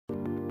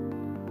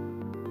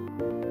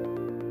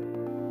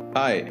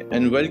Hi,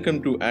 and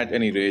welcome to At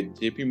Any Rate,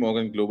 JP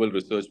Morgan Global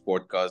Research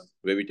Podcast,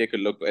 where we take a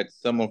look at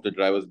some of the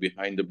drivers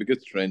behind the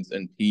biggest trends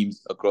and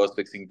themes across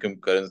fixed income,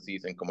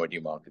 currencies, and commodity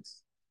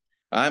markets.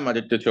 I'm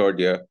Aditya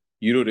Chordia,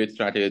 Euro Rate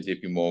Strategist at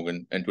JP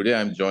Morgan, and today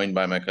I'm joined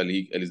by my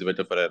colleague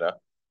Elisabetta Ferreira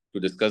to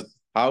discuss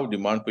how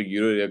demand for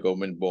Euro area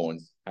government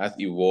bonds has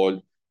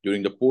evolved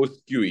during the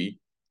post QE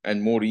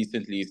and more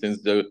recently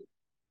since the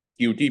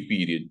QT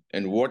period,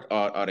 and what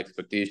are our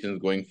expectations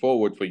going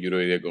forward for Euro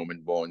area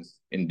government bonds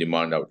in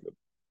demand outlook.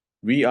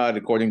 We are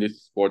recording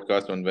this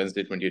podcast on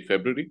Wednesday, 28th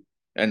February,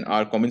 and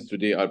our comments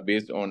today are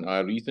based on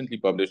our recently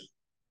published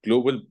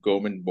Global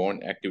Government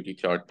Bond Activity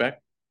Chart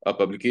Pack, a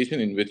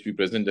publication in which we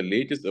present the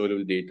latest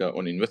available data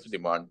on investor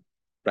demand,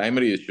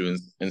 primary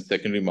issuance, and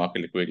secondary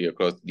market liquidity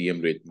across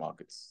DM rate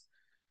markets.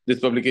 This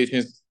publication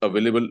is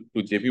available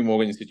to JP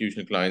Morgan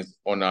institutional clients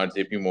on our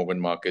JP Morgan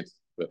Markets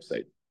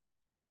website.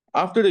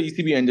 After the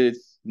ECB ended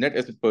its net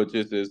asset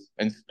purchases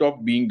and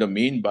stopped being the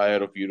main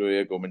buyer of euro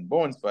area government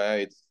bonds via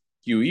its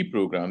QE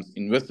programs,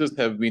 investors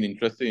have been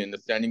interested in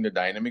understanding the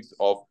dynamics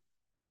of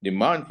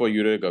demand for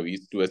euro area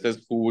govies to assess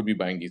who would be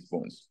buying these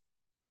bonds.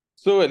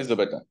 So,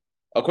 Elisabetta,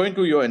 according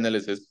to your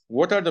analysis,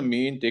 what are the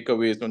main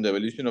takeaways on the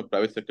evolution of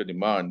private sector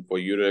demand for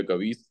euro area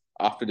govies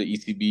after the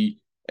ECB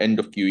end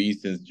of QE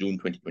since June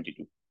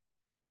 2022?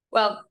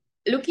 Well,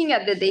 looking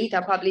at the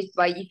data published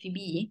by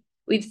ECB,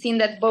 we've seen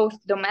that both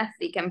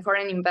domestic and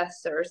foreign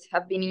investors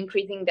have been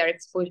increasing their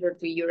exposure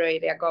to euro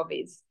area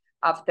govies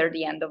after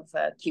the end of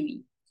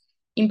QE.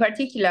 In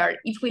particular,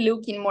 if we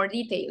look in more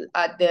detail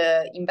at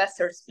the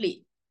investor split,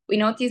 we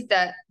notice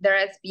that there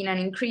has been an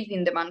increase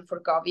in demand for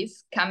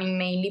govies coming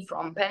mainly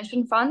from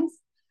pension funds,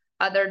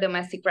 other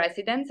domestic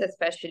residents,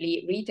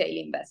 especially retail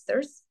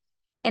investors,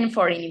 and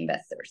foreign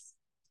investors.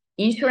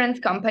 Insurance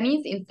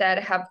companies instead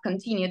have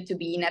continued to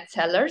be net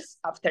sellers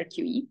after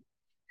QE,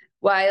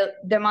 while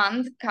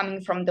demand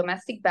coming from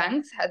domestic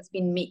banks has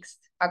been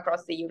mixed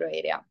across the euro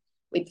area,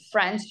 with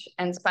French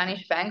and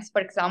Spanish banks, for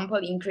example,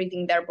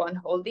 increasing their bond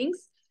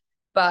holdings,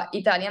 but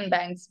Italian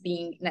banks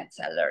being net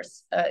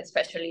sellers,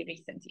 especially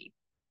recently.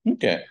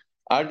 Okay.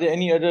 Are there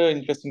any other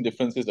interesting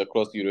differences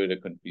across euro area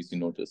countries you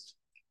noticed?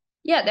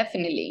 Yeah,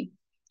 definitely.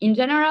 In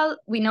general,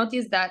 we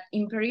notice that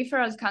in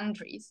peripheral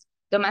countries,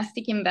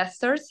 domestic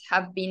investors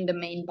have been the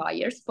main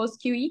buyers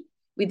post-QE,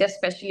 with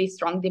especially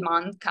strong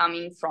demand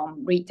coming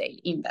from retail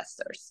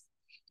investors.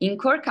 In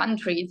core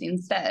countries,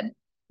 instead,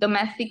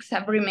 domestics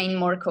have remained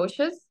more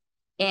cautious,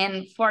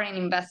 and foreign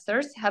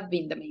investors have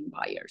been the main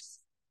buyers.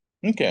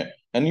 Okay.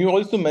 And you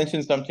also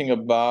mentioned something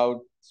about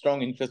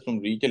strong interest from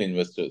retail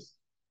investors.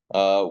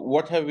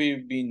 What have we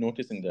been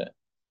noticing there?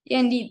 Yeah,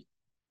 indeed.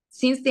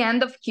 Since the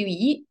end of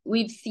QE,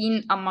 we've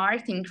seen a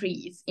marked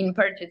increase in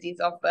purchases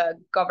of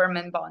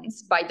government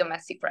bonds by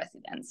domestic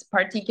residents,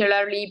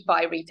 particularly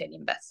by retail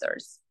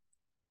investors.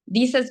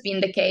 This has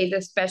been the case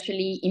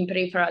especially in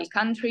peripheral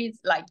countries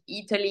like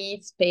Italy,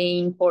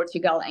 Spain,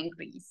 Portugal, and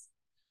Greece.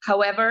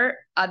 However,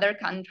 other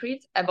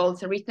countries have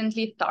also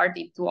recently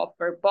started to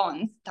offer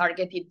bonds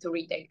targeted to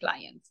retail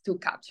clients to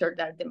capture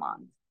their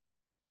demand.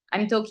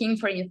 I'm talking,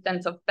 for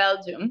instance, of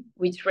Belgium,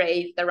 which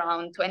raised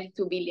around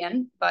 22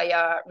 billion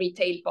via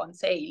retail bond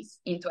sales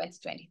in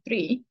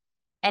 2023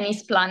 and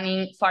is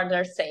planning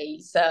further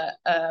sales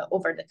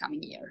over the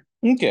coming year.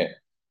 Okay.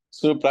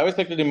 So private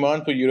sector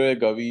demand for euro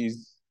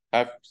govies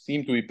have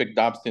seemed to be picked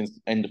up since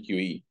end of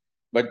QE.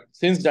 But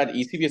since that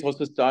ECB has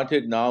also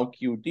started now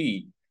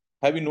QT,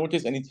 have you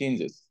noticed any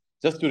changes?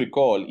 Just to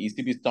recall,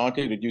 ECB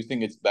started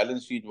reducing its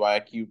balance sheet via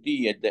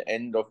QT at the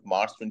end of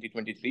March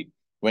 2023,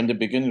 when they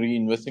began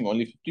reinvesting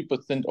only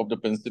 50% of the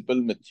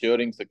principal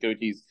maturing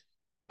securities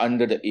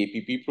under the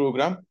APP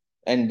program.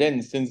 And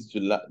then since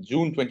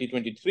June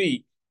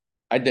 2023,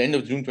 at the end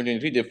of June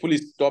 2023, they fully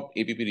stopped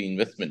APP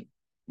reinvestment.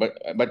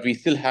 But we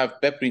still have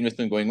PEP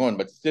reinvestment going on,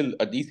 but still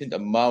a decent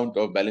amount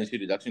of balance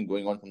sheet reduction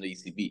going on from the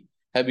ECB.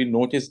 Have you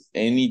noticed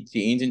any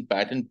change in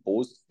pattern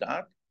post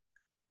that?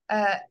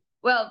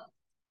 Well,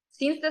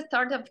 since the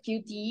start of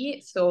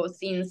QT, so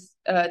since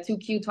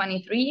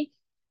 2Q23,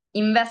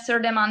 investor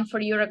demand for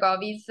euro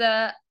govies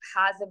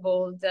has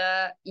evolved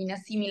in a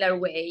similar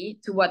way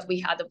to what we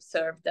had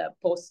observed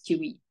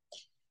post-QE.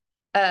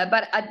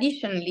 But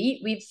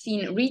additionally, we've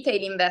seen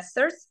retail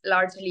investors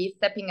largely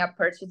stepping up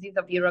purchases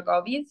of euro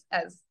govies,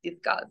 as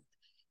discussed,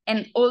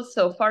 and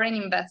also foreign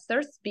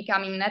investors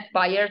becoming net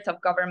buyers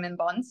of government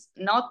bonds,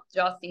 not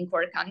just in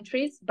core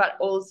countries, but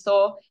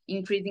also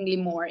increasingly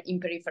more in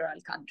peripheral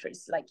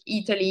countries like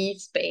Italy,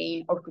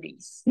 Spain, or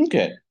Greece.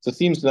 Okay, so it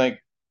seems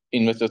like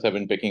investors have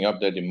been picking up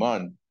their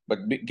demand. But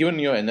given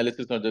your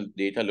analysis of the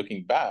data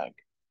looking back,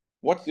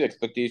 what's your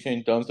expectation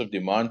in terms of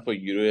demand for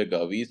euro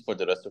govies for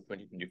the rest of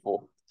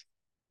 2024?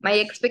 My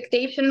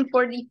expectation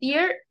for this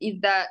year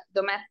is that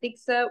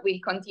domestics will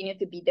continue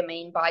to be the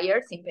main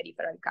buyers in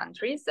peripheral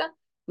countries,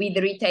 with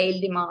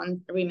retail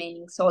demand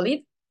remaining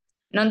solid.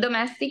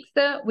 Non-domestics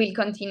will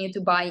continue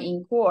to buy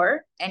in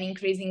core and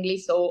increasingly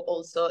so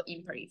also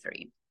in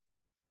periphery.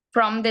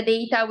 From the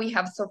data we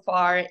have so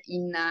far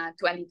in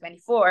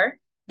 2024,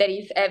 there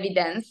is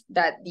evidence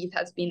that this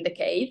has been the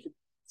case.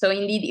 So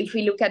indeed, if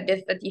we look at the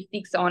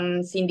statistics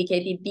on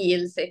syndicated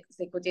deals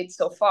executed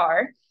so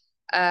far,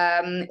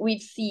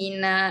 we've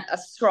seen a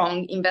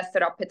strong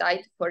investor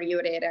appetite for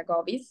Euro area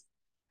govies,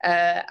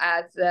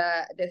 as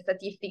the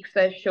statistics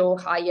show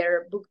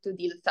higher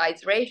book-to-deal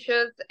size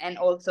ratios and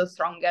also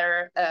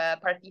stronger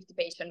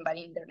participation by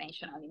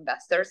international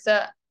investors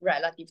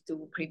relative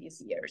to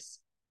previous years.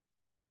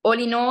 All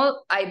in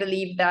all, I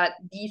believe that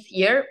this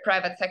year,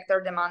 private sector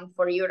demand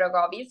for Euro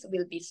govies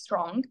will be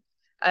strong,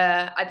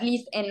 at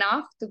least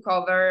enough to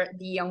cover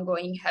the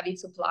ongoing heavy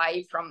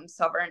supply from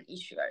sovereign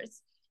issuers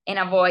and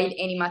avoid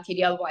any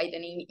material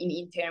widening in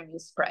interim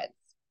spreads.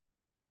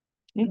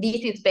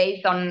 This is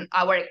based on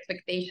our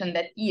expectation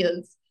that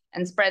yields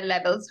and spread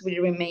levels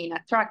will remain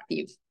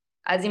attractive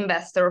as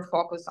investors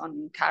focus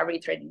on carry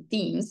trading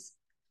themes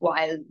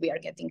while we are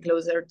getting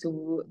closer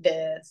to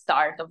the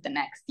start of the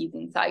next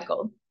easing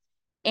cycle,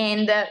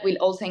 and will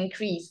also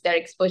increase their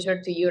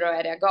exposure to Euro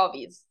area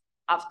govies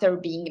after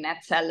being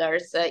net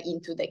sellers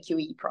into the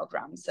QE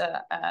programs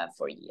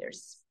for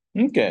years.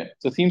 Okay,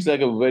 so it seems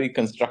like a very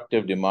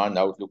constructive demand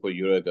outlook for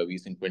Euro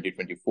govies in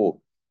 2024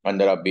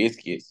 under our base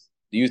case.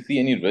 Do you see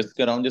any risk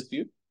around this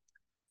view?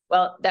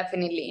 Well,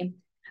 definitely.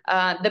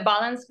 The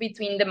balance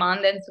between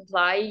demand and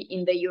supply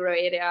in the Euro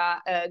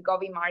area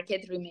govie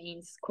market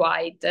remains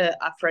quite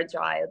a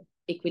fragile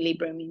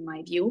equilibrium in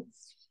my view.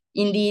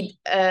 Indeed,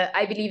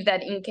 I believe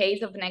that in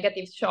case of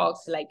negative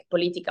shocks like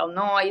political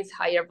noise,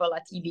 higher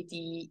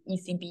volatility,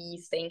 ECB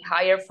staying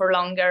higher for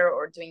longer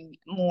or doing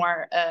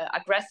more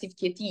aggressive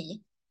QT,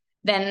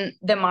 then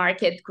the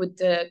market could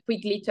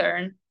quickly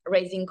turn,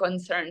 raising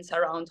concerns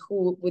around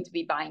who would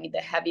be buying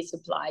the heavy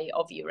supply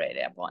of Euro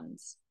area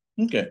bonds.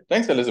 Okay,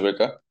 thanks,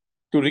 Elisabetta.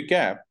 To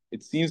recap,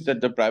 it seems that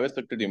the private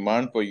sector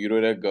demand for Euro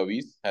area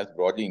govies has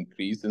broadly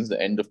increased since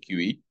the end of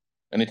QE,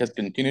 and it has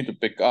continued to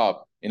pick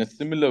up in a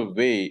similar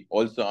way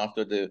also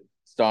after the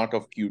start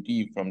of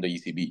QT from the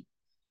ECB.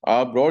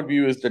 Our broad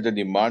view is that the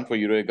demand for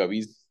Euro area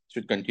govies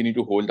should continue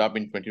to hold up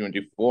in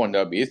 2024 under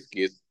our base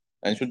case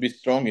and should be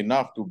strong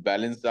enough to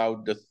balance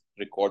out the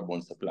record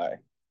bond supply.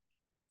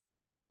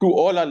 To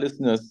all our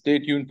listeners, stay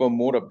tuned for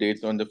more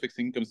updates on the fixed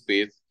income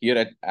space here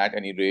at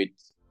Any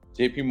Rate's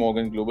JP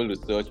Morgan Global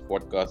Research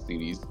podcast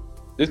series.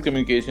 This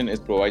communication is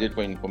provided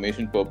for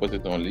information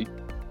purposes only.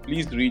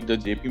 Please read the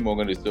JP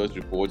Morgan research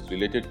reports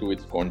related to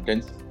its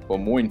contents for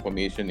more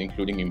information,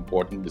 including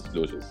important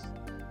disclosures.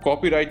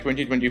 Copyright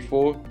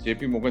 2024,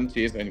 JP Morgan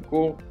Chase &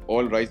 Co.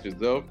 All rights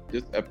reserved.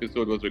 This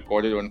episode was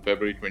recorded on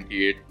February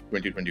 28,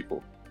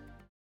 2024.